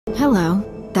Hello.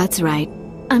 That's right.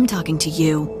 I'm talking to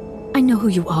you. I know who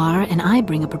you are, and I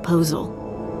bring a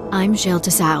proposal. I'm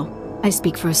SWTOR. I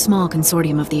speak for a small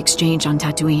consortium of the exchange on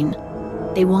Tatooine.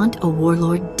 They want a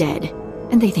warlord dead,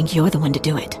 and they think you're the one to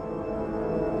do it.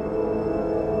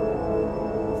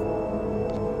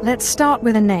 Let's start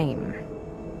with a name.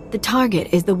 The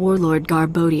target is the warlord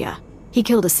Garbodia. He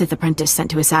killed a Sith apprentice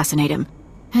sent to assassinate him,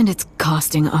 and it's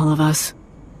costing all of us.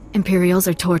 Imperials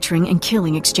are torturing and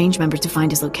killing exchange members to find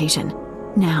his location.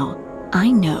 Now, I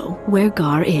know where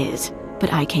Gar is,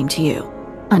 but I came to you.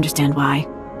 Understand why?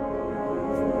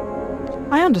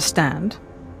 I understand.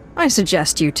 I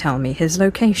suggest you tell me his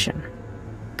location.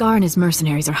 Gar and his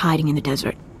mercenaries are hiding in the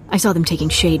desert. I saw them taking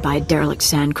shade by a derelict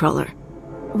sandcrawler.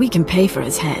 We can pay for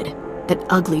his head. That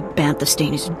ugly bantha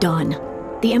stain is done.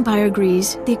 The Empire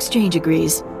agrees, the exchange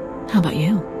agrees. How about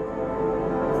you?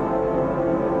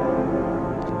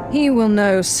 He will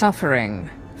know suffering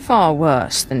far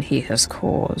worse than he has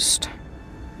caused.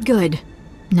 Good.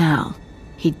 Now,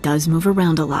 he does move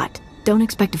around a lot. Don't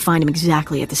expect to find him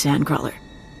exactly at the sandcrawler.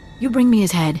 You bring me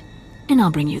his head, and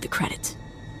I'll bring you the credits.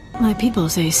 My people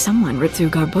say someone ripped through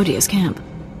Garbodia's camp.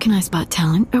 Can I spot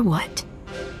talent, or what?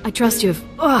 I trust you if...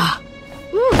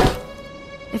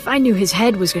 If I knew his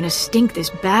head was gonna stink this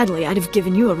badly, I'd have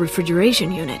given you a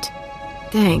refrigeration unit.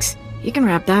 Thanks. You can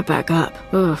wrap that back up.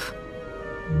 Ugh.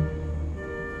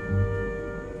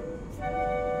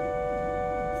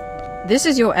 This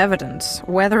is your evidence,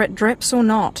 whether it drips or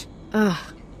not. Ugh.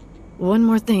 One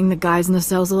more thing the guys in the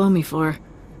cells will owe me for.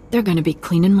 They're gonna be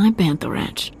cleaning my bantha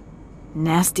ranch.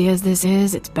 Nasty as this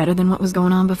is, it's better than what was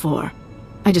going on before.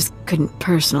 I just couldn't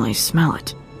personally smell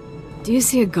it. Do you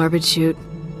see a garbage chute?